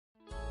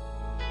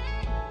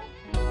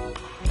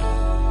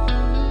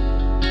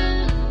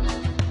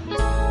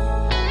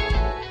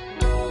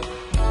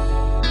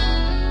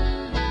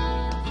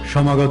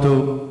সমাগত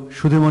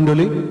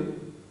সুধীমণ্ডলী,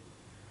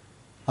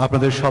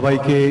 আপনাদের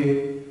সবাইকে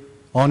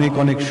অনেক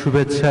অনেক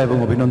শুভেচ্ছা এবং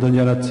অভিনন্দন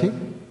জানাচ্ছি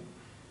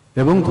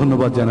এবং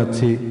ধন্যবাদ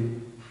জানাচ্ছি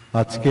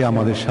আজকে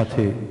আমাদের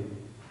সাথে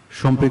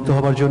সম্পৃক্ত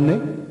হবার জন্যে।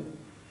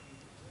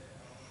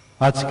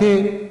 আজকে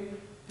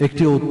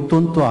একটি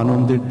অত্যন্ত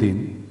আনন্দের দিন।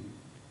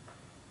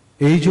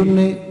 এই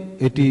জন্যে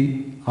এটি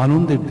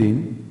আনন্দের দিন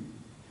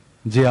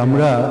যে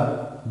আমরা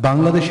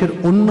বাংলাদেশের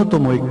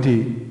অন্যতম একটি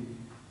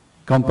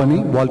কোম্পানি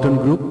ওয়ালটন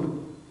গ্রুপ,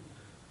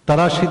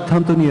 তারা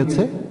সিদ্ধান্ত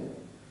নিয়েছে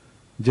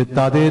যে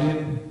তাদের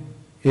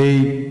এই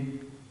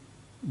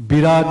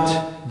বিরাট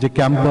যে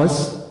ক্যাম্পাস,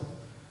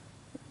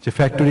 যে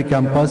ফ্যাক্টরি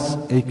ক্যাম্পাস,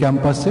 এই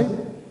ক্যাম্পাসে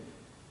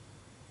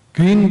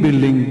গ্রিন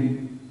বিল্ডিং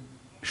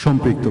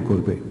সম্পৃক্ত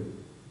করবে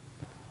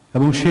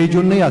এবং সেই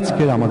জন্যই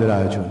আজকের আমাদের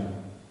আয়োজন।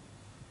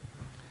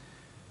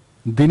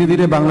 দিনে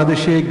দিনে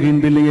বাংলাদেশে গ্রিন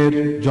বিল্ডিং এর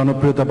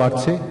জনপ্রিয়তা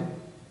বাড়ছে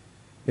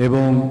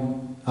এবং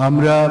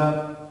আমরা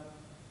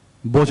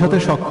বোঝাতে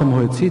সক্ষম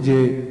হয়েছি যে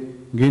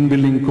গ্রিন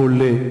বিল্ডিং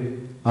করলে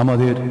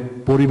আমাদের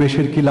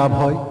পরিবেশের কি লাভ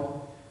হয়,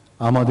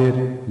 আমাদের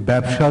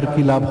ব্যবসার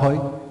কি লাভ হয়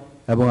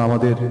এবং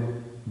আমাদের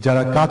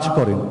যারা কাজ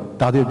করেন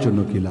তাদের জন্য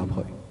কি লাভ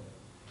হয়।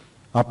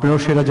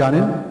 আপনারাও সেটা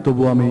জানেন,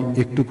 তবু আমি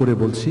একটু করে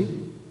বলছি।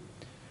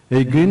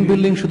 এই গ্রিন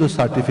বিল্ডিং শুধু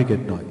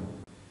সার্টিফিকেট নয়,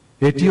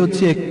 এটি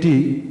হচ্ছে একটি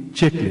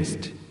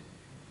চেকলিস্ট।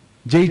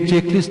 যেই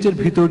চেকলিস্টের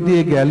ভিতর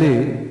দিয়ে গেলে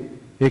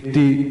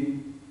একটি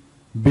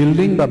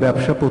বিল্ডিং বা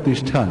ব্যবসা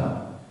প্রতিষ্ঠান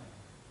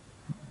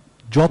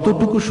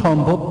যতটুকু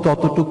সম্ভব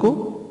ততটুকু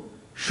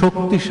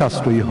শক্তি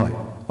সাশ্রয়ী হয়,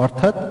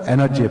 অর্থাৎ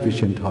এনার্জি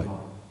এফিশিয়েন্ট হয়,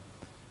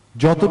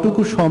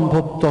 যতটুকু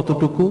সম্ভব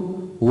ততটুকু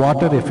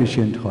ওয়াটার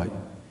এফিশিয়েন্ট হয়,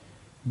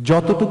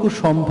 যতটুকু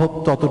সম্ভব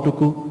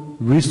ততটুকু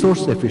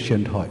রিসোর্স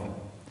এফিশিয়েন্ট হয়।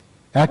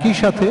 একই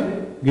সাথে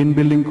গ্রিন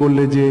বিল্ডিং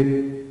করলে যে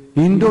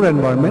ইনডোর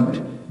এনভায়রনমেন্ট,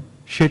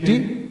 সেটি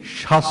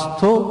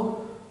স্বাস্থ্য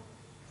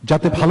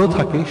যাতে ভালো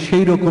থাকে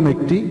সেই রকম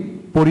একটি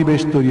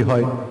পরিবেশ তৈরি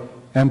হয়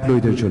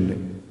এমপ্লয়ীদের জন্য।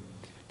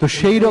 তো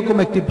সেই রকম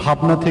একটি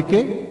ভাবনা থেকে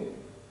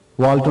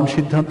ওয়ালটন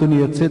সিদ্ধান্ত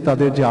নিয়েছে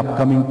তাদের যে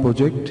আপকামিং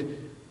প্রজেক্ট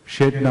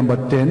শেড নাম্বার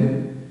 10,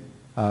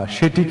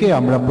 সেটিকে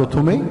আমরা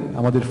প্রথমে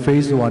আমাদের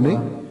phase 1-এ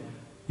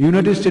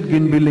United state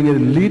green building এর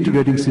লিড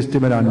রেটিং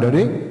সিস্টেমের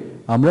আন্ডারে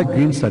আমরা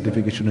গ্রিন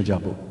সার্টিফিকেশনে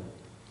যাব।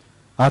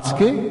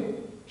 আজকে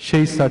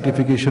সেই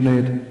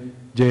সার্টিফিকেশনের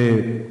যে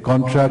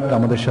কন্ট্রাক্ট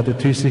আমাদের সাথে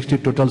 360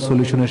 টোটাল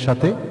সলিউশনের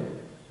সাথে,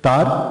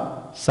 তার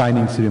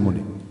সাইনিং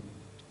সেরেমনি।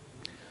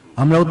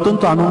 আমরা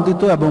অত্যন্ত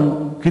আনন্দিত এবং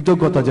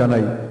কৃতজ্ঞতা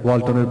জানাই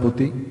ওয়ালটনের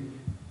প্রতি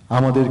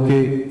আমাদেরকে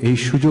এই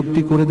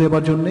সুযোগটি করে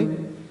দেবার জন্যে,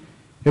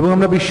 এবং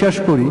আমরা বিশ্বাস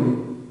করি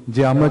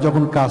যে আমরা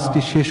যখন কাজটি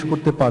শেষ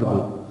করতে পারব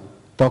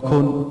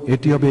তখন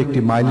এটি হবে একটি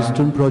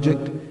মাইলস্টোন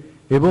প্রজেক্ট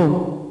এবং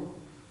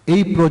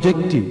এই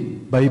প্রজেক্টটি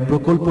বা এই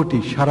প্রকল্পটি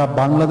সারা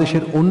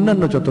বাংলাদেশের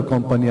অন্যান্য যত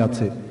কোম্পানি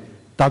আছে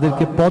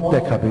তাদেরকে পথ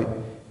দেখাবে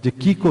যে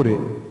কি করে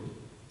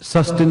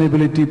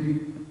সাস্টেনেবিলিটি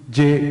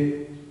যে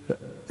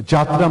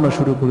যাত্রা আমরা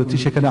শুরু করেছি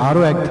সেখানে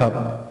আরো এক ধাপ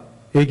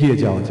এগিয়ে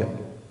যাওয়া যায়।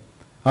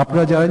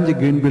 আপনারা জানেন যে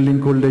গ্রিন বিল্ডিং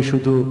করলে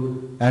শুধু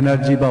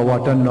এনার্জি বা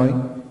ওয়াটার নয়,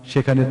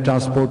 সেখানে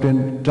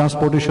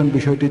ট্রান্সপোর্টেশন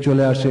বিষয়টি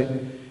চলে আসে,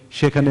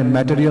 সেখানে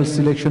ম্যাটেরিয়াল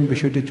সিলেকশন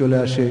বিষয়টি চলে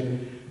আসে,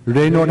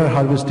 রেইন ওয়াটার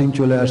হারভেস্টিং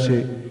চলে আসে,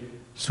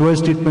 সুয়েজ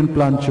ট্রিটমেন্ট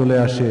প্লান্ট চলে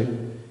আসে,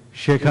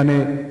 সেখানে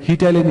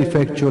হিট আইল্যান্ড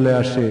ইফেক্ট চলে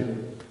আসে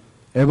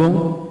এবং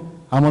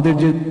আমাদের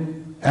যে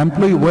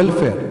এমপ্লয়ি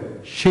ওয়েলফেয়ার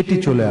সেটি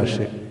চলে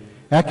আসে।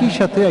 একই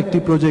সাথে একটি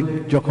প্রজেক্ট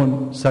যখন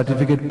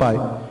সার্টিফিকেট পায়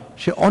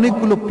সে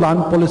অনেকগুলো প্ল্যান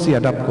পলিসি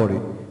অ্যাডাপ্ট করে,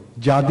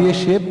 যা দিয়ে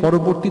সে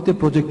পরবর্তীতে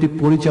প্রজেক্টটি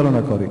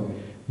পরিচালনা করে,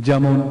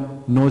 যেমন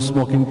নো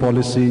স্মোকিং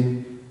পলিসি,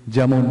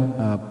 যেমন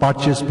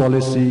purchase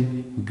policy,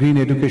 green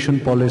education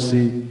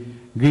policy,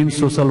 green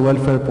social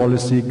welfare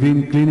policy, green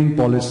cleaning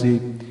policy.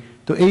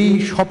 তো এই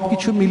সব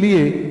কিছু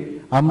মিলিয়ে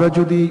আমরা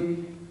যদি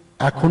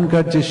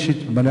এখনকার যে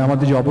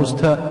আমাদের যে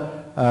অবস্থা,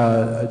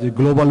 যে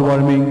গ্লোবাল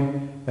ওয়ার্মিং,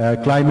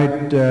 ক্লাইমেট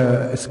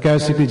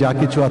স্ক্যারসিটি যা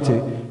কিছু আছে,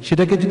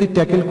 সেটাকে যদি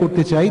ট্যাকেল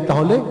করতে চাই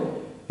তাহলে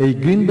এই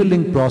গ্রিন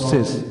বিল্ডিং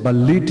প্রসেস বা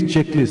লিড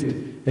চেকলিস্ট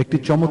একটি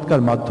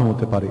চমৎকার মাধ্যম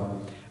হতে পারে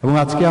এবং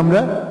আজকে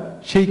আমরা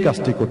সেই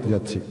কাজটি করতে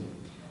যাচ্ছি।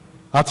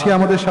 আজকে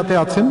আমাদের সাথে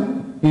আছেন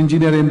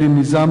engineer MD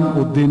Nizam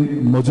Uddin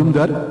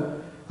Majumdar,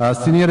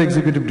 senior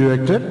executive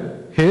director,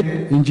 head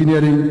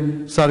engineering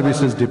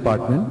services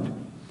department.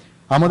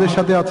 আমাদের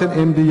সাথে আছেন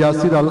MD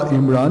Yasir Al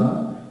Imran,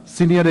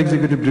 senior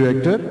executive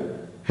director,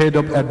 head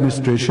of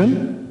administration,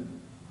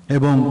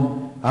 এবং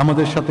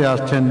আমাদের সাথে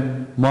আসছেন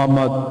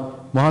মোহাম্মদ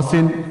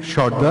মহাসিন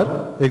সর্দার,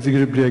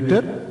 executive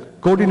director,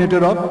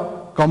 coordinator of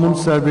common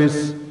service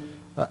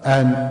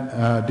and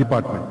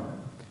department.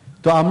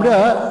 তো আমরা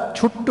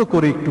ছোট্ট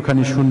করে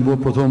একটুখানি শুনবো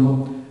প্রথম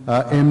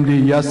এমডি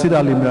ইয়াসির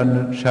আল ইমরান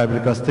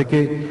সাহেবের কাছ থেকে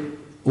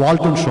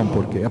ওয়ালটন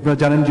সম্পর্কে। আপনারা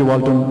জানেন যে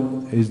Walton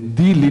is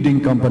the leading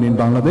company in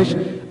Bangladesh.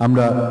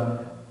 আমরা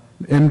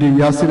এমডি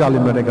ইয়াসির আল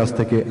ইমরানের কাছ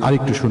থেকে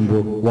আরেকটু শুনবো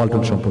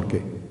ওয়ালটন সম্পর্কে।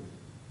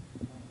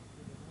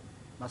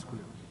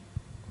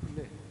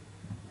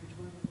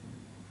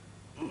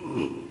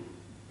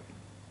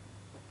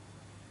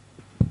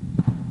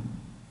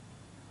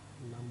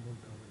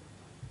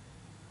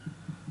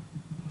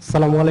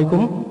 আসসালামু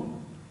আলাইকুম।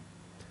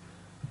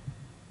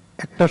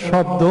 একটা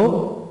শব্দ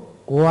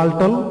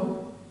ওয়ালটন,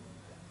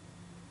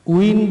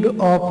 উইন্ড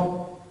অফ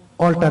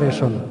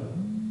অল্টারেশন,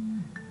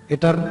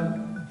 এটার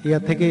ইয়া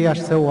থেকেই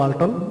আসছে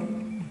ওয়ালটন।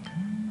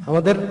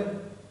 আমাদের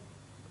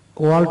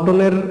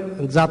ওয়ালটনের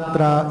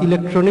যাত্রা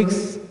electronics,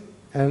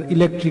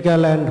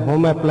 electrical and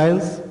home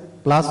appliance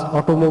plus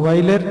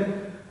অটোমোবাইলের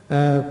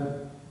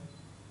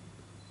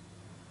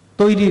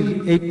তৈরির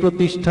এই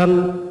প্রতিষ্ঠান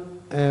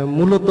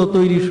মূলত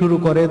তৈরি শুরু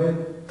করে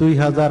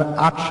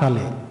 2008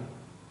 সালে।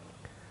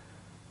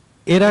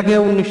 এর আগে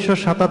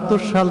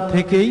 1977 সাল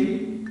থেকেই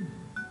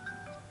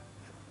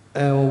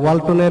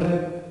ওয়ালটনের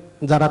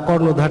যারা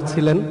কর্ণধার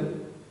ছিলেন,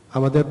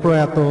 আমাদের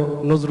প্রয়াত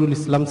নজরুল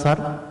ইসলাম স্যার,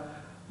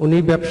 উনি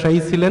ব্যবসায়ী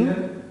ছিলেন।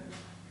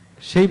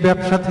 সেই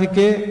ব্যবসা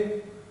থেকে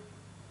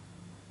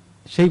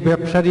সেই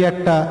ব্যবসারই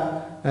একটা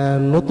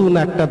নতুন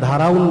একটা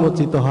ধারা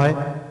উন্মোচিত হয়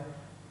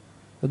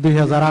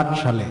 2008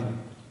 সালে।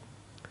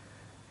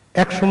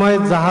 এক সময়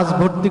জাহাজ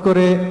ভর্তি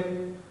করে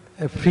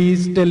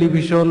ফ্রিজ,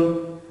 টেলিভিশন,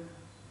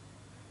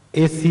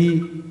 এসি,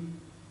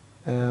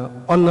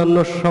 অন্যান্য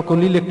সকল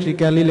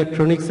ইলেকট্রিক্যাল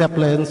ইলেকট্রনিক্স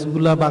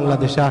অ্যাপ্লায়েন্সগুলা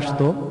বাংলাদেশে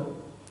আসতো।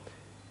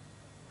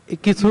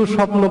 কিছু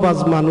স্বপ্নবাজ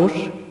মানুষ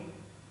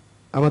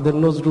আমাদের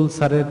নজরুল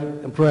স্যারের,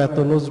 প্রয়াত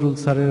নজরুল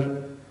স্যারের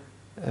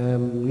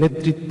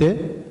নেতৃত্বে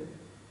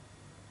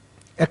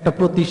একটা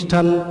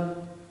প্রতিষ্ঠান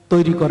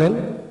তৈরি করেন,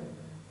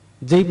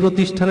 যেই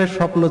প্রতিষ্ঠানের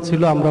স্বপ্ন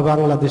ছিল আমরা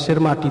বাংলাদেশের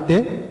মাটিতে,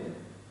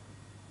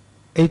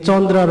 এই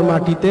চন্দ্রার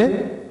মাটিতে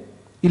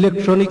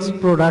ইলেকট্রনিক্স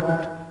প্রোডাক্ট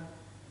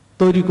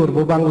তৈরি করব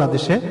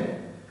বাংলাদেশে।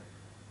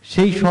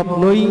 সেই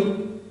স্বপ্নই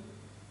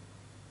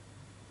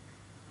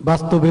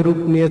বাস্তবে রূপ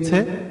নিয়েছে।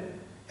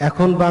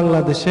 এখন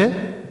বাংলাদেশে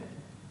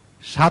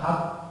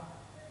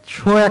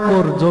 700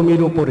 একর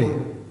জমির উপরে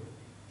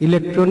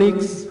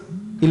ইলেকট্রনিক্স,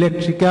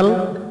 ইলেকট্রিক্যাল,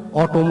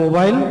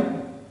 অটোমোবাইল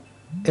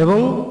এবং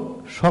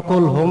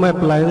সকল হোম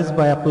অ্যাপ্লায়েন্স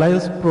বা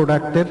অ্যাপ্লায়েন্স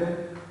প্রোডাক্টের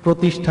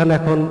প্রতিষ্ঠান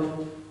এখন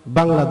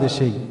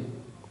বাংলাদেশেই।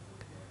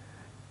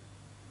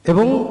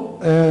 এবং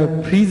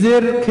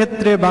ফ্রিজের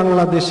ক্ষেত্রে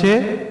বাংলাদেশে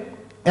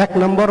 1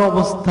 নম্বর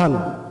অবস্থান,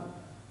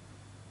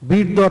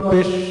 বীর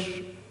দর্পে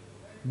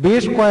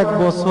বেশ কয়েক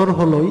বছর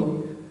হলোই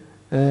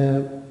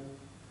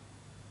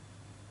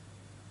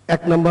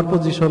 1 নম্বর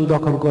পজিশন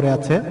দখল করে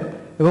আছে।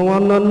 এবং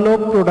অন্যান্য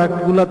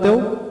প্রোডাক্টগুলোতেও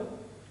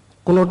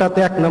কোনোটাতে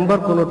 1 নম্বর,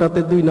 কোনোটাতে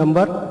 2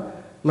 নম্বর,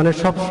 মানে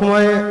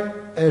সবসময়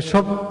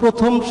সব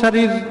প্রথম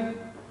সারির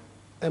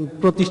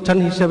প্রতিষ্ঠান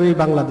হিসেবেই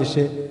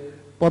বাংলাদেশে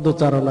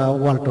পদচারণা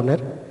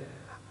ওয়ালটনের।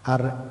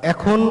 আর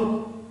এখন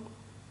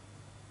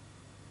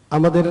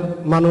আমাদের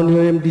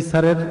মাননীয় এমডি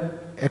স্যারের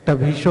একটা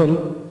ভিশন,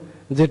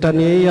 যেটা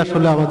নিয়েই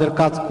আসলে আমাদের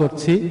কাজ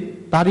করছি,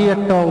 তারই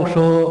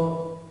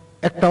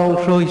একটা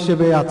অংশ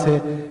হিসেবে আছে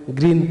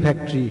গ্রিন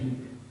ফ্যাক্টরি।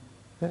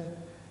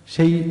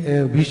 সেই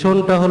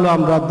ভিশনটা হলো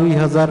আমরা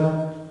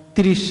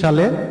 2030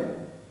 সালে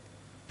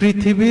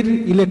পৃথিবীর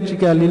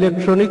ইলেকট্রিক্যাল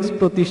ইলেকট্রনিক্স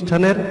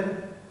প্রতিষ্ঠানের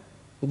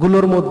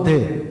গুলোর মধ্যে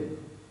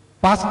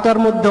 5টার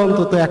মধ্যে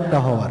অন্তত একটা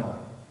হওয়ার,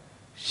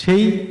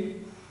 সেই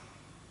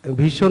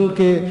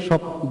ভিশনকে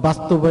সব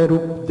বাস্তবে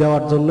রূপ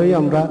দেওয়ার জন্যই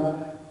আমরা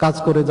কাজ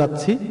করে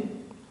যাচ্ছি।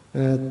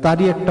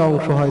 তারই একটা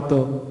অংশ হয়তো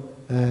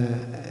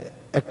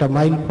একটা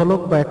মাইল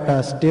ফলক বা একটা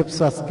স্টেপস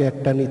আজকে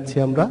একটা নিচ্ছি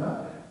আমরা,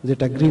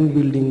 যেটা গ্রিন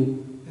বিল্ডিং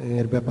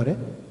এর ব্যাপারে।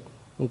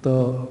 তো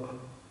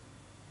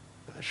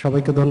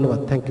সবাইকে ধন্যবাদ,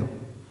 থ্যাংক ইউ।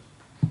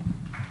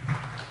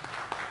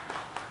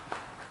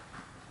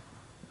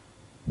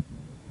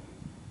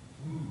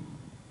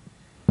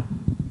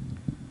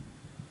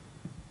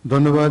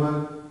 ধন্যবাদ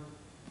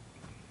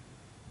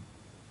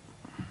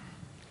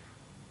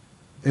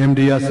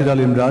এমডি ইয়াসির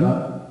আল ইমরান।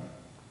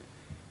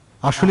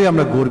 আসলে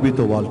আমরা গর্বিত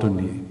ওয়ালটন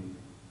নিয়ে।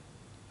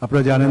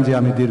 আপনারা জানেন যে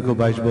আমি দীর্ঘ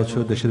 22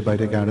 বছর দেশের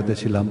বাইরে কানাডাতে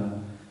ছিলাম।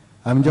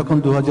 আমি যখন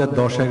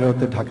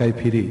 2010-11-তে ঢাকায়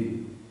ফিরি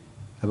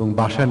এবং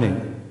বাসা নেই,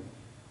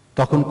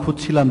 তখন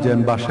খুঁজছিলাম যে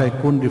আমি বাসায়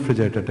কোন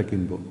রেফ্রিজারেটরটা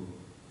কিনবো।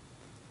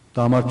 তো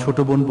আমার ছোট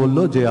বোন বলল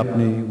যে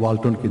আপনি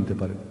ওয়ালটন কিনতে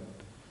পারেন।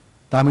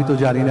 তা আমি তো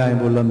জানি না, আমি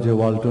বললাম যে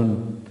ওয়ালটন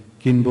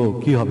কিনবো,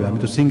 কি হবে, আমি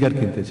তো সিঙ্গার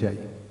কিনতে চাই।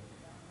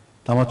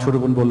 তা আমার ছোট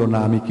বোন বলল না,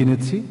 আমি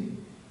কিনেছি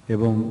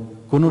এবং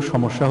কোনো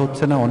সমস্যা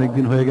হচ্ছে না, অনেক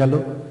দিন হয়ে গেল।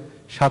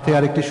 সাথে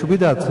আরেকটি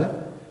সুবিধা আছে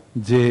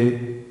যে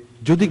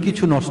যদি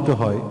কিছু নষ্ট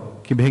হয়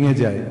কি ভেঙে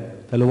যায়,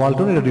 তাহলে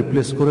ওয়ালটন এটা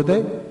রিপ্লেস করে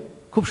দেয়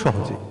খুব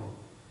সহজে।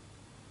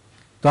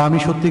 তো আমি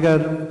সত্যিকার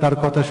তার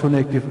কথা শুনে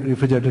একটি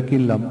রেফ্রিজারেটর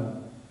কিনলাম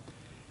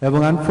এবং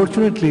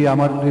আনফর্চুনেটলি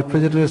আমার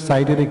রেফ্রিজারেটরের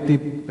সাইডের একটি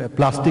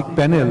প্লাস্টিক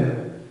প্যানেল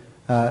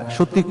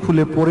সত্যি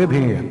খুলে পড়ে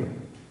ভেঙে গেল।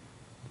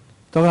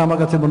 তখন আমার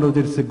কাছে মনে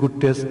হচ্ছে it's a good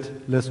test,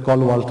 let's call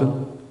Walton.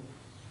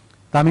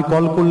 তা আমি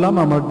কল করলাম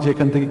আমার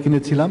যেখান থেকে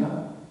কিনেছিলাম।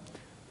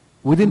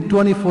 উইদিন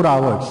 24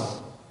 আওয়ার্স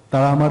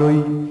তারা আমার ওই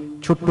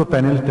ছোট্ট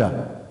প্যানেলটা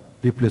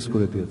রিপ্লেস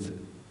করে দিয়েছে।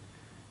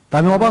 তা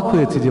আমি অবাক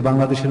হয়েছি যে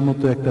বাংলাদেশের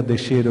মতো একটা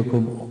দেশে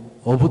এরকম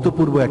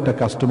অভূতপূর্ব একটা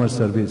কাস্টমার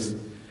সার্ভিস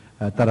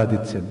তারা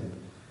দিচ্ছেন।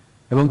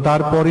 এবং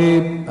তারপরে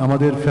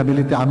আমাদের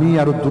ফ্যামিলিতে আমি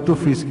আরো 2টো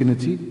ফ্রিজ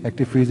কিনেছি,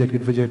 একটি ফ্রিজ একটি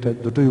রেফ্রিজারেটর,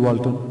 দুটোই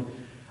ওয়ালটন।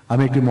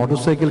 আমি একটি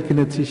মোটরসাইকেল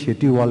কিনেছি,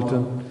 সেটি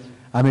ওয়ালটন।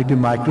 আমি একটি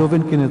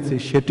মাইক্রোওভেন কিনেছি,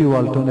 সেটি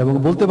ওয়ালটন। এবং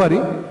বলতে পারি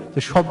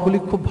যে সবগুলি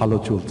খুব ভালো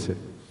চলছে।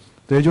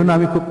 তো তো এই জন্য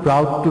আমি খুব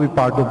proud to B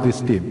part of this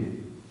team.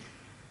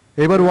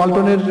 এবার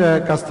ওয়ালটনের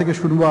কাছ থেকে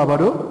শুনবো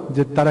আবারও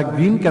যে তারা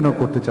গ্রিন কেন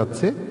করতে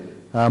চাচ্ছে।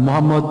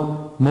 মোহাম্মদ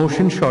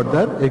মহসিন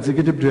সর্দার,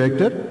 executive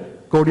director,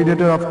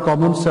 coordinator of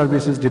common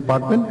services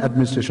department,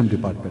 administration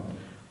department.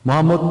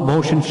 Mohammad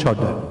Mohsin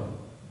সর্দার।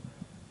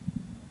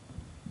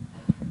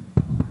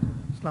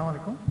 আসসালামু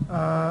আলাইকুম।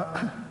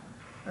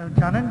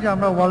 জানেন যে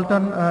আমরা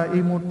ওয়ালটন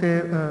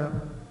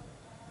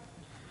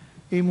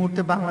এই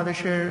মুহূর্তে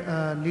বাংলাদেশের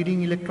লিডিং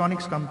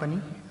ইলেকট্রনিক্স কোম্পানি,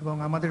 এবং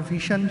আমাদের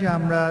ভিশন যে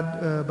আমরা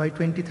by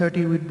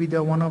 2030 will be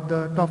the one of the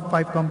top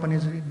 5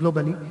 companies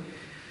globally.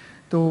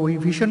 তো এই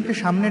ভিশনকে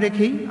সামনে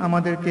রেখেই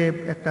আমাদেরকে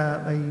একটা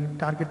এই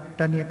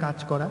টার্গেটটা নিয়ে কাজ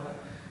করা,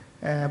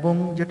 এবং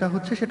যেটা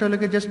হচ্ছে সেটা হলো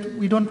just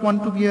we don't want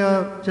to B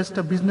just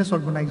a business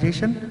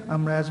organisation.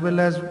 আমরা অ্যাজ ওয়েল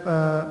অ্যাজ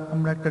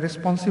আমরা একটা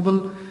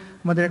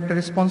আমাদের একটা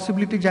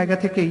রেসপন্সিবিলিটি জায়গা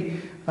থেকেই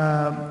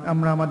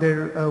আমাদের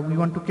we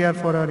want to care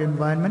for our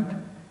environment,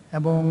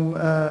 এবং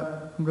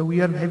উই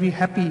আর ভেরি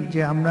হ্যাপি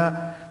যে আমরা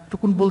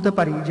টুকুন বলতে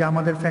পারি যে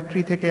আমাদের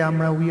ফ্যাক্টরি থেকে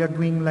আমরা we are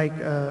doing like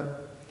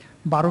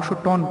 1200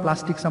 ton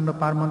plastics আমরা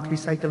পার মান্থ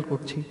রিসাইকেল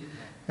করছি,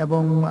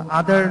 এবং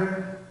আদার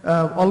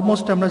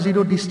অলমোস্ট আমরা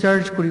জিরো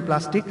ডিসচার্জ করি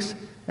প্লাস্টিক্স,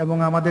 এবং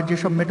আমাদের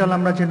যেসব মেটাল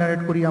আমরা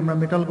জেনারেট করি আমরা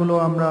মেটালগুলো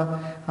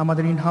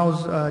আমাদের ইনহাউস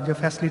যে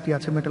ফ্যাসিলিটি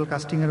আছে মেটাল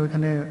কাস্টিংয়ের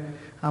ওইখানে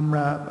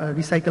আমরা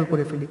রিসাইকেল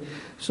করে ফেলি।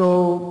 সো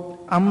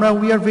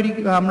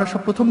আমরা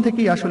সব প্রথম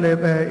থেকেই আসলে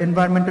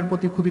এনভায়রনমেন্টের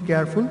প্রতি খুবই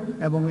কেয়ারফুল,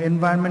 এবং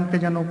এনভায়রনমেন্টকে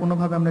যেন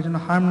কোনোভাবে আমরা যেন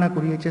হার্ম না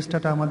করি এই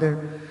চেষ্টাটা আমাদের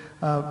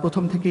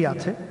প্রথম থেকেই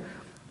আছে।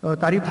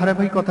 তারই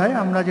ধারাবাহিকতায়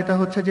আমরা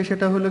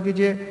সেটা হলো কি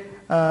যে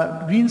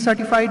green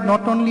certified,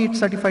 not only it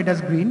certified as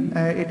green,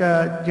 এটা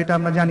যেটা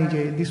আমরা জানি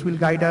যে দিস উইল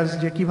গাইড আস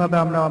যে কিভাবে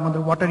আমরা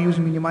আমাদের ওয়াটার ইউজ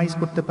মিনিমাইজ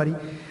করতে পারি,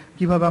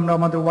 কিভাবে আমরা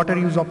আমাদের ওয়াটার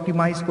ইউজ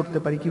অপটিমাইজ করতে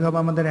পারি, কিভাবে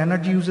আমাদের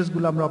এনার্জি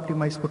ইউজেসগুলো আমরা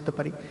অপটিমাইজ করতে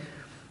পারি।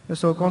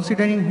 সো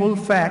কনসিডারিং হোল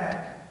ফ্যাক্ট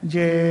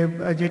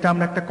যেটা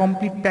আমরা একটা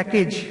complete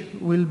package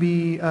will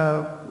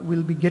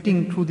be getting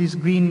through this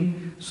green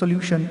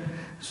solution.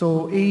 So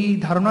এই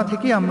ধারণা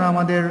থেকে আমরা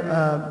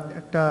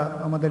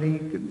আমাদের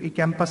এই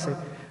ক্যাম্পাসে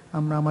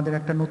আমাদের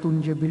একটা নতুন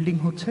যে বিল্ডিং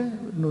হচ্ছে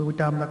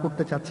ওইটা আমরা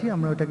করতে চাচ্ছি,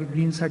 আমরা ওইটাকে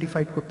গ্রিন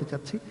সার্টিফাইড করতে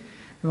চাচ্ছি,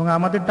 এবং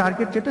আমাদের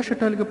টার্গেট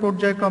সেটা হলো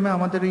পর্যায়ক্রমে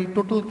আমাদের এই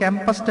total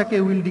ক্যাম্পাসটাকে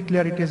will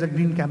declare it as a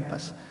green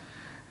campus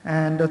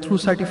and through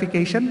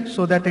certification,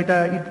 so that it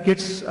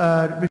gets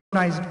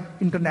recognized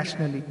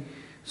internationally.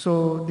 So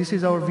this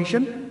is our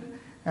vision,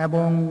 and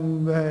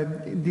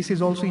this is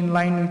also in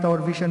line with our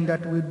vision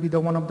that we'll be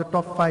the one of the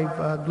top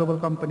 5 global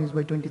companies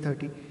by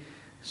 2030.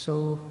 So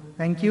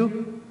thank you,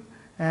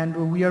 and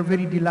we are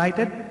very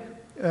delighted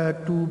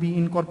to be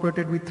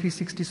incorporated with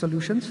 360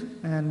 Solutions,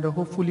 and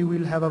hopefully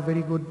we'll have a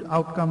very good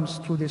outcomes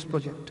through this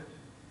project.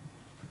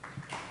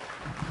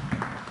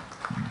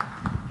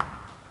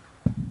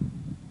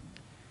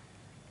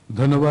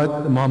 Dhanabad,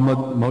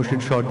 Mohammad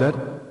Maushid Sardar.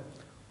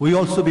 We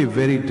also be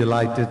very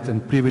delighted and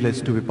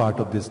privileged to be part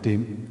of this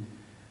team.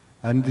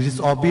 And it is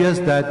obvious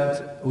that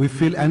we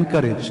feel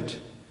encouraged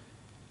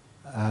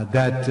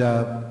that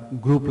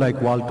group like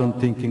Walton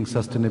thinking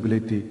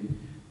sustainability,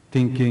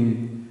 thinking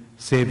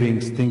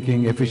savings, thinking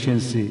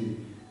efficiency,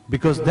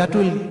 because that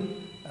will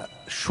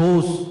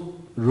shows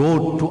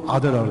road to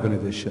other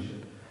organization.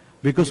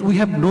 Because we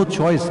have no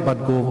choice but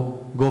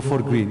go for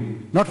green,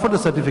 not for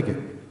the certificate,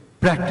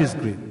 practice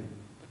green.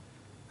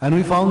 And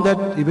we found that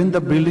even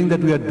the building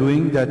that we are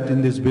doing, that in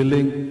this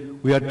building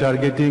we are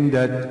targeting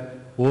that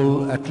will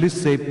at least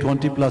save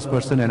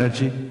 20+%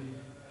 energy,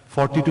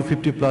 40 to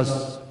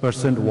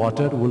 50+%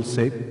 water will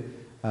save.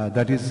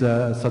 That is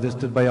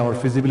suggested by our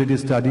feasibility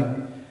study.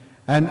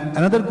 And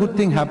another good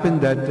thing happened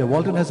that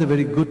Walton has a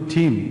very good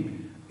team,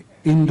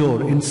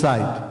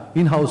 inside,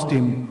 in-house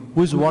team,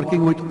 who is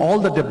working with all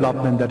the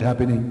development that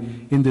happening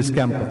in this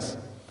campus.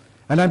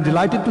 And I'm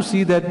delighted to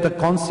see that the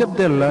concept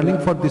they're learning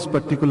for this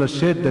particular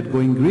shed that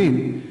going green,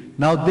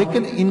 now they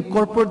can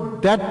incorporate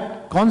that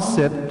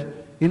concept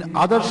in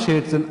other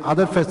sheds and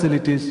other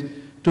facilities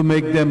to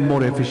make them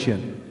more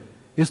efficient.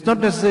 It's not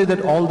necessary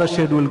that all the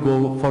shed will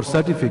go for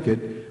certificate,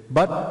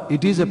 but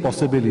it is a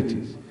possibility.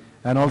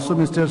 And also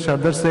Mr.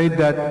 Sardar said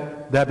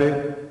that they have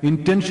an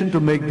intention to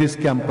make this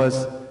campus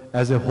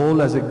as a whole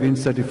as a green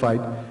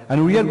certified,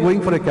 and we are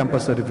going for a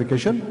campus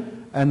certification,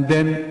 and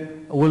then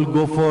we'll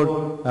go for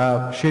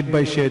shed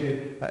by shed,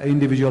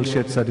 individual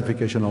shed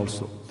certification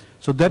also.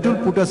 So that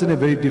will put us in a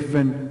very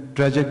different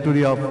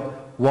trajectory of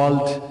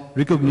world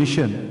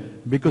recognition,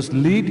 because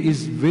LEED is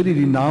very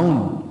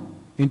renowned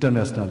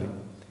internationally.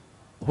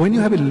 When you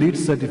have a LEED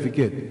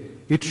certificate,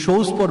 it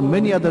shows for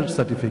many other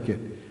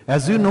certificates.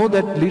 As you know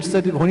that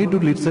when you do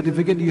LEED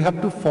certificate, you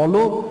have to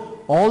follow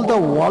all the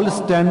world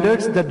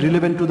standards that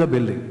relevant to the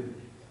building.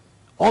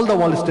 All the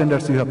world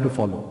standards you have to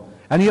follow.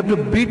 And you have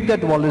to beat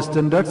that world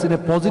standards in a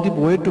positive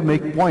way to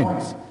make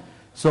points.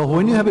 So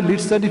when you have a LEED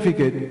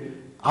certificate,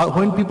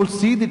 when people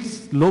see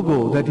this logo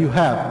that you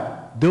have,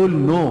 they will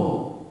know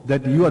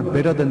that you are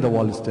better than the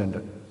world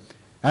standard.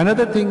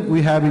 Another thing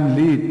we have in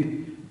LEED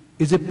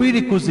is a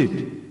prerequisite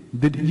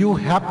that you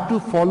have to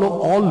follow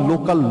all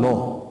local law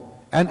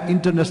and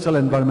international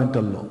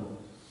environmental law.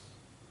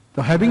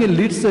 So having a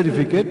LEED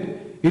certificate,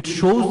 it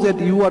shows that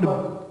you are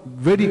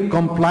very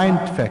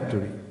compliant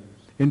factory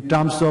in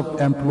terms of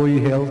employee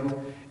health,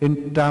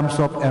 in terms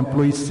of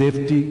employee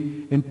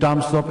safety, in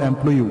terms of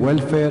employee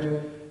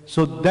welfare.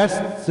 So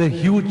that's a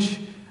huge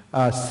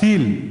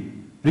seal,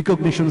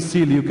 recognition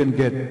seal you can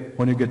get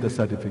when you get the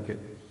certificate.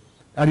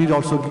 And it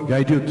also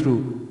guides you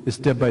through a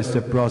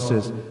step-by-step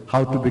process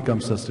how to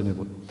become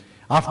sustainable.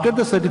 After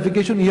the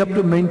certification, you have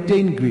to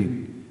maintain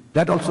green.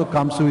 That also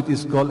comes with,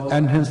 is called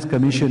enhanced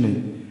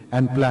commissioning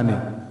and planning.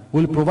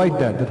 We'll provide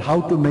that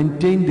how to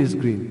maintain this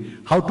green,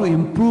 how to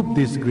improve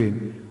this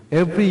green.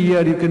 Every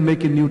year you can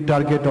make a new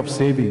target of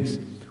savings.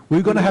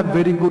 We're going to have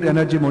very good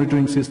energy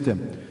monitoring system,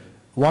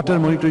 water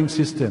monitoring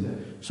system.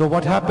 So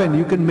what happened,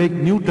 you can make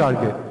new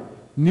target,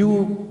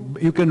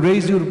 you can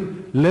raise your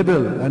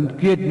level and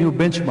create new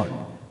benchmark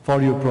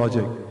for your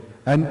project.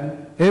 And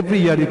every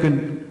year you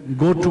can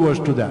go towards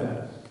to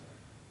that.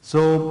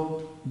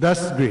 So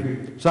that's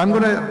great. So I'm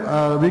going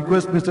to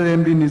request Mr.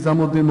 MD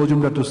Nizamuddin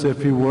Mojumdar to say a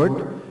few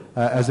words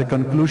as a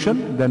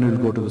conclusion, then we'll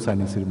go to the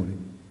signing ceremony.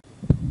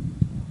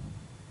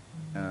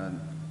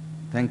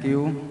 Thank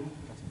you.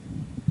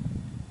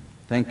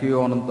 Thank you,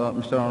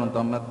 Mr. Anant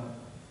Ahmed,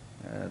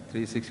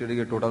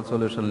 360-degree Total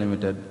Solution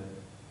Limited.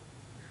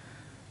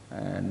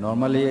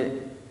 Normally,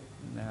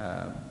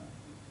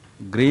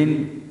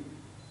 green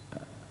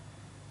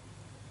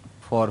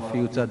for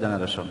future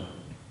generation.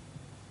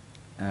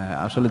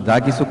 আসলে যা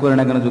কিছু করে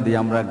না কেন যদি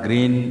আমরা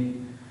green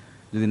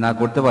যদি না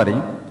করতে পারি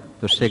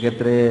তো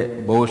সেক্ষেত্রে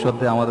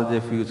ভবিষ্যতে আমাদের যে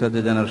ফিউচার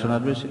যে জেনারেশন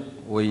আসবে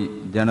ওই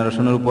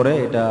জেনারেশনের উপরে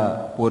এটা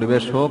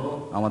পরিবেশ হোক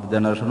আমাদের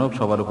জেনারেশন হোক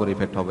সবার উপর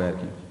ইফেক্ট হবে আর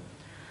কি।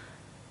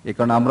 এই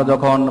কারণে আমরা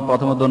যখন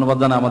প্রথমে ধন্যবাদ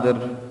জানাই আমাদের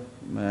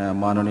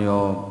মাননীয়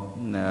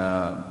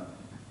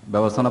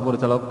ব্যবস্থাপনা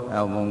পরিচালক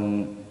এবং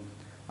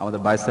আমাদের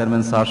ভাইস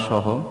চেয়ারম্যান স্যার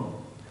সহ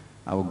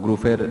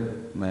গ্রুপের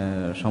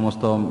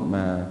সমস্ত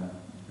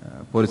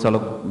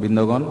পরিচালক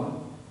বৃন্দগণ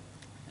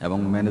এবং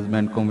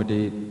ম্যানেজমেন্ট কমিটি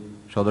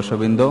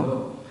সদস্যবৃন্দ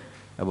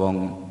এবং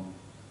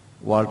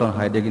ওয়ালটন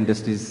হাইটেক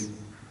ইন্ডাস্ট্রিজ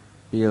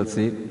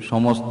পিএলসি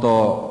সমস্ত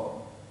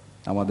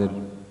আমাদের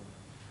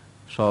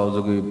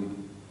সহযোগী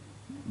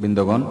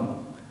বৃন্দগণ,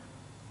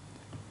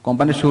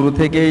 কোম্পানির শুরু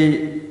থেকেই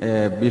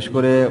বিশেষ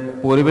করে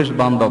পরিবেশ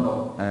বান্ধব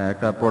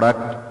একটা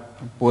প্রোডাক্ট,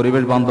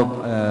 পরিবেশ বান্ধব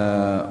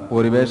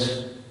পরিবেশ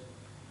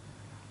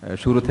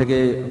শুরু থেকে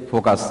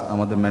ফোকাস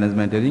আমাদের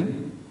ম্যানেজমেন্টেরই।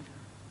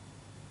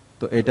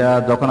 তো এটা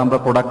যখন আমরা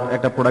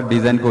একটা প্রোডাক্ট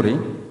ডিজাইন করি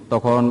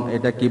তখন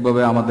এটা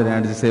কিভাবে আমাদের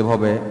এনার্জি সেভ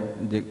হবে,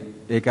 যে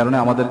এই কারণে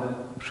আমাদের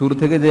শুরু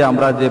থেকে যে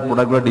আমরা যে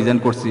প্রোডাক্টগুলো ডিজাইন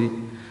করছি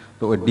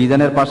তো ওই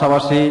ডিজাইনের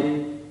পাশাপাশি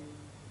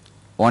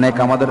অনেক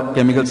আমাদের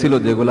কেমিক্যাল ছিল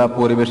যেগুলা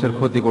পরিবেশের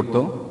ক্ষতি করত,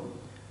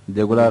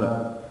 যেগুলার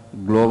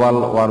গ্লোবাল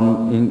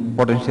ওয়ার্মিং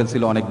পটেনশিয়াল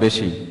ছিল অনেক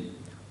বেশি।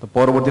 তো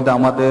পরবর্তীতে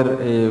আমাদের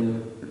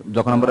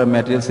যখন আমরা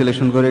ম্যাটেরিয়াল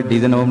সিলেকশন করে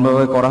ডিজাইন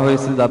এমনভাবে করা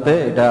হয়েছে যাতে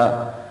এটা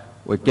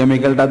ওই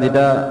কেমিক্যালটা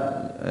যেটা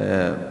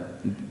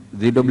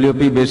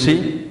জিডব্লিউপি বেশি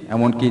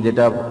এমনকি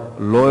যেটা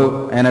লো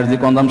এনার্জি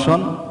কনজামশন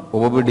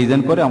ওভাবে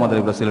ডিজাইন করে আমাদের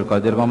এগুলো সিলেক্ট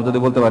করা। যেরকম আমরা যদি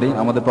বলতে পারি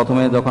আমাদের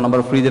প্রথমে যখন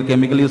আমরা ফ্রিজের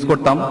কেমিক্যাল ইউজ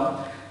করতাম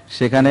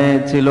সেখানে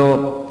ছিল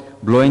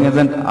ব্লোয়িং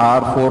এজেন্ট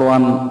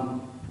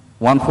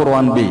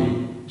R141B,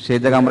 সেই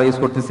জায়গায় আমরা ইউজ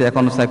করতেছি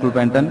এখন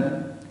সাইক্লোপেন্টেন,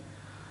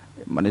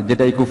 মানে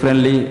যেটা ইকো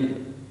ফ্রেন্ডলি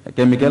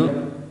কেমিক্যাল।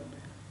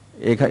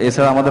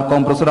 এছাড়া আমাদের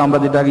কম্প্রেসর আমরা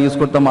যেটা আগে ইউজ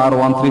করতাম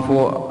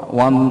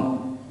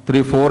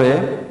R134A,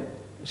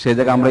 সেই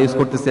জায়গায় আমরা ইউজ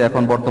করতেছি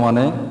এখন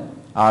বর্তমানে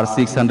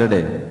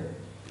R600A।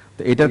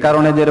 তো এটার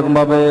কারণে যেরকম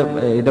ভাবে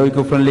এটা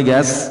ইকো ফ্রেন্ডলি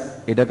গ্যাস,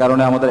 এটার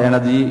কারণে আমাদের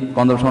এনার্জি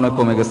কনজাম্পশন অনেক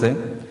কমে গেছে।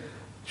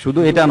 শুধু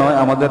এটা নয়,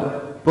 আমাদের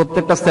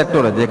প্রত্যেকটা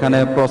সেক্টরে যেখানে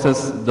প্রসেস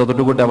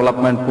যতটুকু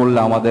ডেভেলপমেন্ট করলে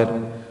আমাদের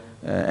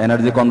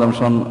এনার্জি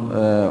কনজাম্পশন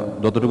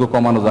যতটুকু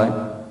কমানো যায়,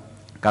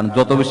 কারণ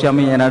যত বেশি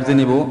আমি এনার্জি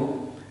নিব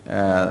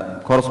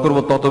খরচ করব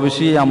তত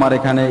বেশি আমার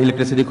এখানে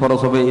ইলেকট্রিসিটি খরচ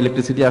হবে।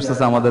 ইলেকট্রিসিটি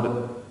আসতেছে আমাদের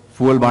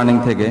ফুয়েল বার্নিং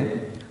থেকে,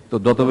 তো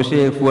যত বেশি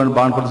ফুয়েল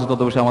বার্ন করতেছে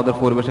তত বেশি আমাদের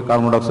পরিবেশে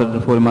কার্বন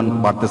ডাইঅক্সাইডের পরিমাণ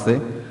বাড়তেছে।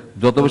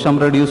 যত বেশি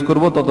আমরা রিডিউস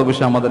করব তত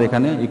বেশি আমাদের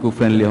এখানে ইকো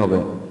ফ্রেন্ডলি হবে,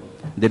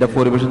 যেটা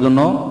পরিবেশের জন্য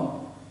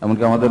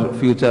এমনকি আমাদের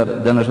ফিউচার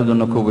জেনারেশনের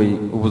জন্য খুবই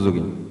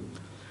উপযোগী।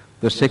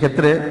 তো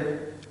সেক্ষেত্রে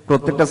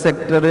প্রত্যেকটা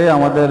সেক্টরে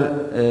আমাদের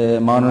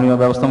মাননীয়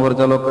ব্যবস্থাপনা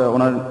পরিচালক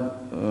ওনার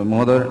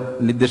মহোদয়ের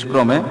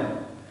নির্দেশক্রমে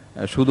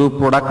শুধু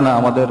প্রোডাক্ট না,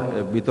 আমাদের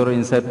ভিতরে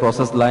ইনসাইড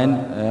প্রসেস লাইন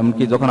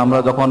এমনকি আমরা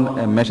যখন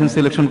মেশিন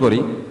সিলেকশন করি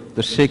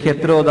তো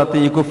সেক্ষেত্রেও যাতে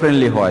ইকো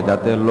ফ্রেন্ডলি হয়,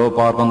 যাতে লো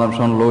পাওয়ার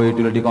কনজাম্পশন, লো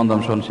ইউটিলিটি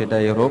কনজাম্পশন সেটা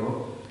হোক,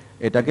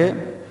 এটাকে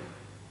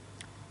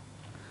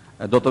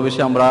যত বেশি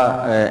আমরা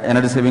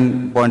এনার্জি সেভিং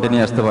পয়েন্টে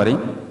নিয়ে আসতে পারি।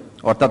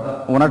 অর্থাৎ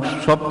ওনার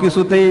সব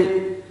কিছুতেই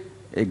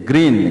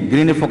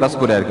গ্রিনে ফোকাস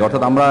করে আর কি।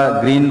 অর্থাৎ আমরা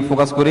গ্রিন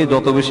ফোকাস করি,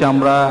 যত বেশি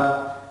আমরা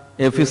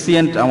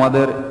এফিসিয়েন্ট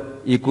আমাদের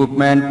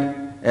ইকুইপমেন্ট,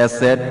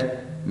 অ্যাসেট,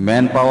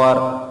 ম্যান পাওয়ার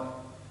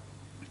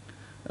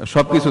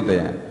সব কিছুতে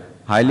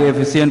হাইলি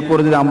এফিসিয়েন্ট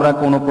করে যদি আমরা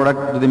কোনো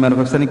প্রোডাক্ট যদি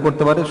ম্যানুফ্যাকচারিং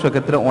করতে পারি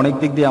সেক্ষেত্রে অনেক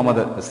দিক দিয়ে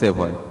আমাদের সেভ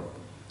হয়।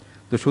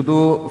 তো শুধু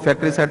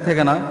ফ্যাক্টরি সাইড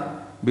থেকে না,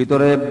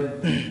 ভিতরে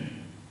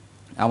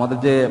আমাদের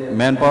যে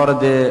ম্যান পাওয়ারের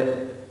যে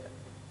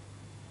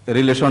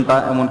রিলেশনটা,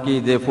 এমনকি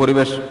যে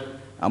পরিবেশ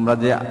আমরা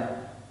যে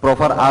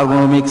প্রপার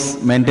আর্গোনমিক্স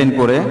মেনটেন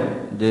করে,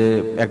 যে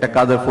একটা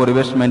কাজের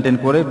পরিবেশ মেনটেন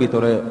করে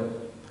ভিতরে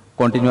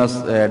কন্টিনিউয়াস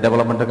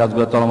ডেভেলপমেন্টের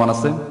কাজগুলো চলমান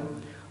আছে।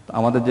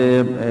 আমাদের যে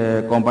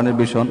কোম্পানির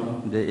ভিশন,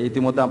 যে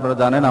ইতিমধ্যে আপনারা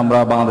জানেন আমরা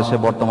বাংলাদেশে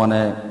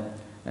বর্তমানে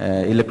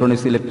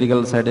ইলেকট্রনিক্স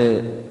ইলেকট্রিক্যাল সাইডে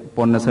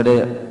পণ্যের সাইডে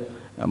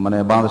মানে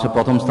বাংলাদেশে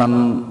প্রথম স্থান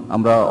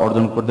আমরা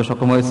অর্জন করতে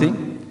সক্ষম হয়েছি।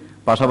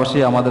 পাশাপাশি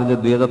আমাদের যে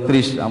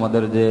 2030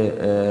 আমাদের যে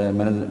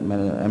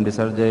এমডি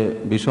স্যার যে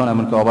ভিশন,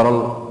 এমনকি ওভারঅল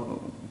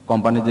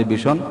কোম্পানির যে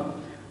ভিশন,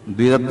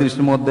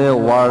 2030-এর মধ্যে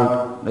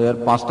ওয়ার্ল্ডের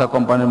 5টা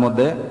কোম্পানির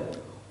মধ্যে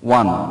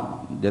 1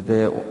 যাতে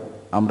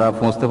আমরা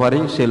পৌঁছতে পারি,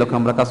 সেই লক্ষ্যে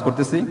আমরা কাজ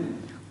করতেছি।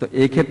 তো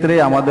এই ক্ষেত্রে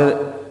আমাদের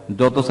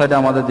যত সাইডে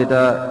আমাদের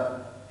যেটা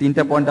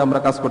 3টা পয়েন্ট আমরা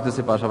কাজ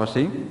করতেছি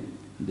পাশাপাশি,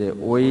 যে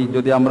ওই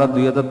যদি আমরা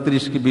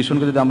 2030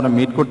 ভিশনকে যদি আমরা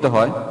মিট করতে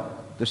হয়,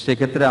 তো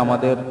সেক্ষেত্রে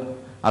আমাদের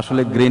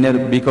আসলে গ্রিনের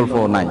বিকল্প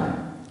নাই।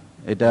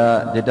 এটা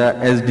যেটা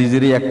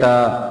এসডিজির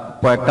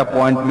কয়েকটা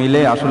পয়েন্ট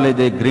মিলে আসলে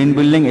যে গ্রিন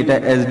বিল্ডিং, এটা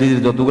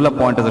এসডিজির যতগুলো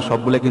পয়েন্ট আছে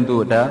সবগুলো কিন্তু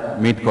এটা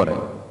মিট করে,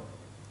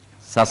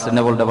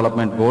 সাস্টেনেবল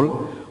ডেভেলপমেন্ট গোল।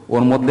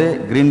 ওর মধ্যে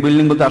গ্রিন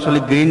বিল্ডিং বলতে আসলে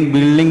গ্রিন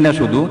বিল্ডিং না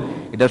শুধু,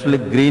 এটা আসলে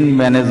গ্রিন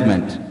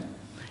ম্যানেজমেন্ট,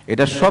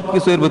 এটা সব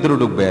কিছু এর ভিতরে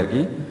ঢুকবে আর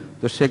কি।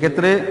 তো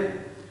সেক্ষেত্রে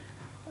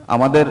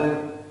আমাদের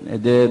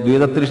যে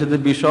 2030-এর যে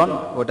ভিশন,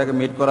 ওটাকে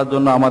মিট করার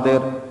জন্য আমাদের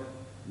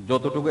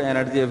যতটুকু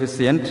এনার্জি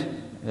এফিসিয়েন্ট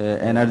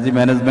এনার্জি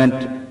ম্যানেজমেন্ট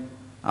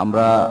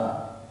আমরা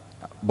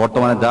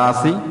বর্তমানে যা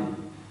আছি,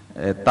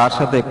 তার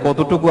সাথে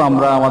কতটুকু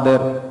আমরা আমাদের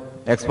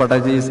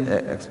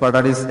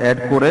এক্সপার্টাইজ অ্যাড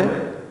করে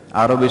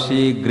আরও বেশি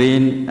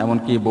গ্রিন,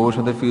 এমনকি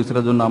ভবিষ্যতের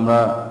ফিউচারের জন্য আমরা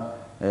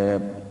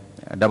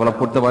ডেভেলপ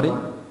করতে পারি,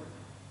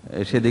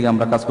 সেদিকে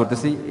আমরা কাজ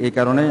করতেছি। এই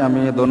কারণেই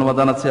আমি ধন্যবাদ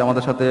জানাচ্ছি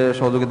আমাদের সাথে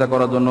সহযোগিতা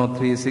করার জন্য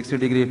 360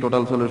 ডিগ্রি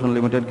টোটাল সলিউশন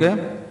লিমিটেডকে।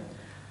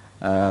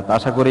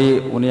 আশা করি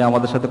উনি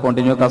আমাদের সাথে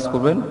কন্টিনিউ কাজ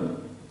করবেন,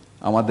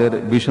 আমাদের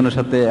ভিশনের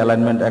সাথে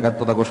অ্যালাইনমেন্ট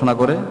একাত্মতা ঘোষণা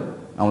করে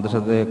আমাদের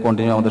সাথে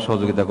কন্টিনিউ আমাদের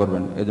সহযোগিতা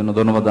করবেন। এই জন্য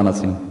ধন্যবাদ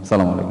জানাচ্ছি।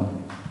 আসসালামু আলাইকুম।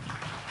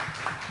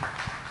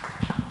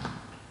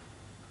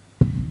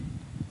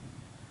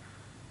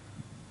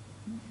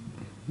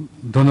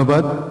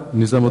 ধন্যবাদ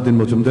নিজামুদ্দিন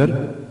মজুমদার।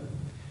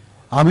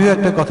 আমিও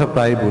একটা কথা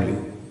প্রায় বলি,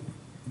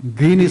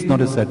 green is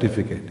not A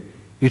certificate,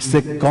 it's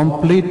a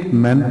complete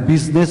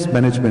business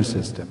management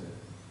system.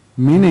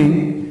 Meaning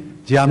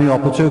যে আমি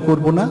অপচয়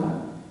করব না,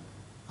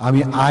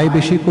 আমি আয়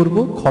বেশি করব,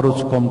 খরচ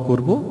কম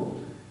করব,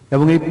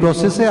 এবং এই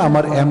প্রসেসে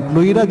আমার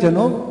এমপ্লয়িরা যেন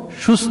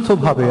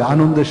সুস্থভাবে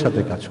আনন্দের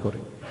সাথে কাজ করে।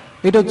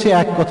 এটা হচ্ছে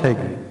এক কথায়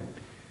গ্রিন।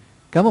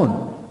 কেমন?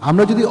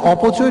 আমরা যদি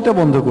অপচয়টা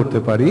বন্ধ করতে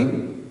পারি,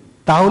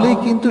 তাহলেই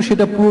কিন্তু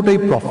সেটা পুরোটাই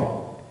profit.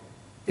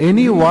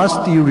 Any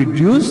waste you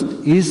reduced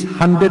is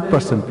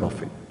 100%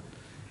 profit.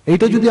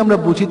 এইটা যদি আমরা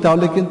বুঝি,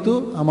 তাহলে কিন্তু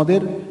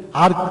আমাদের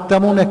আর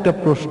তেমন একটা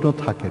প্রশ্ন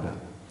থাকে না।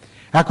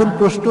 এখন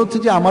প্রশ্ন হচ্ছে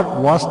যে আমার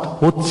ওয়াস্ট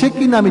হচ্ছে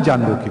কি না আমি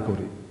জানবো কি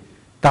করে?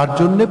 তার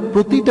জন্য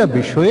প্রতিটা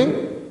বিষয়ে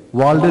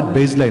ওয়ার্ল্ডের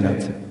বেজলাইন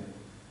আছে।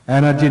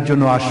 এনার্জির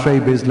জন্য আশ্রয়ী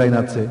বেজলাইন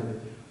আছে,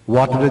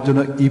 ওয়াটারের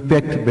জন্য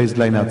ইফেক্ট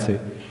বেজলাইন আছে,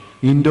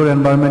 ইনডোর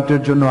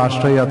এনভায়রনমেন্টের জন্য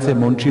আশ্রয় আছে,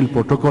 মন্ট্রিয়াল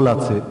প্রোটোকল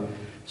আছে।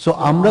 সো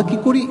আমরা কি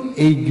করি,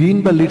 এই গ্রিন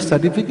বা লিড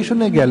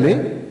সার্টিফিকেশনে গেলে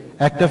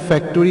একটা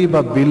ফ্যাক্টরি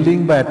বা বিল্ডিং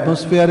বা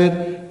অ্যাটমসফিয়ারের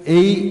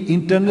এই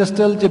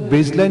ইন্টারন্যাশনাল যে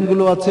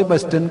বেজলাইনগুলো আছে বা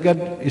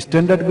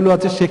স্ট্যান্ডার্ডগুলো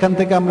আছে, সেখান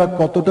থেকে আমরা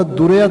কতটা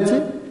দূরে আছে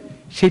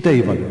সেটা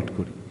ইভালুয়েট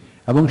করি,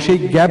 এবং সেই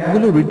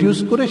গ্যাপগুলো রিডিউস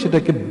করে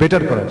সেটাকে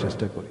বেটার করার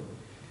চেষ্টা করি।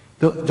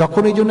 তো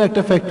যখন এই জন্য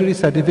একটা ফ্যাক্টরি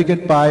সার্টিফিকেট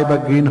পায় বা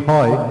গ্রিন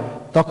হয়,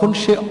 তখন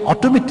সে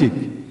automatic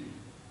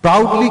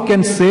proudly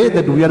can say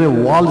that we are a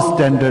world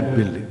standard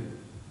building.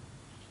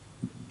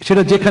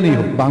 সেটা যেখানেই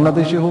হোক,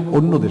 বাংলাদেশে হোক,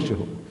 অন্য দেশে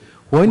হোক।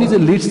 When is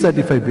a LEED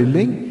certified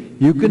building,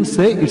 you can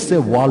say it's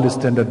a world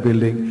standard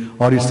building,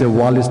 or it's a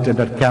world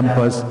standard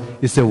campus,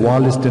 it's a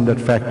world standard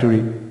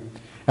factory.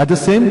 At the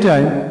same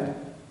time,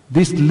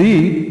 this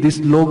LEED, this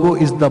logo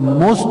is the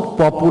most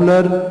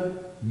popular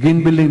green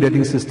building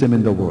rating system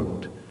in the world.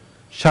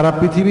 সারা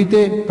পৃথিবীতে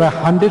প্রায়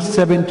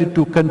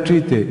 172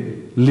 কান্ট্রিতে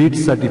LEED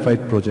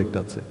certified project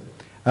আছে,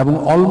 এবং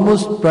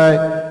almost প্রায়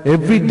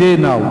every day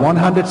now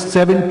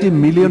 170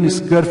 million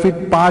square feet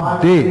per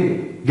day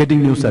getting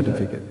new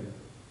certificate.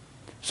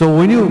 So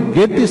when you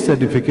get this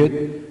certificate,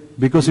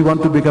 because you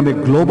want to become a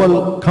global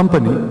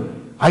company,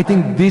 I think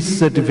this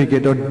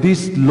certificate or this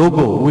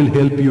logo will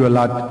help you a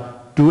lot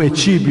to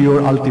achieve your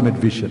ultimate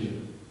vision.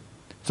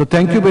 So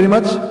thank you very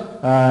much,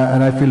 and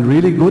I feel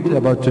really good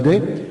about today.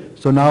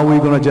 So now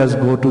we're going to just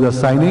go to the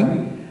signing,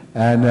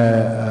 and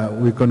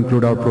we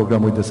conclude our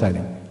program with the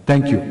signing.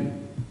 Thank you.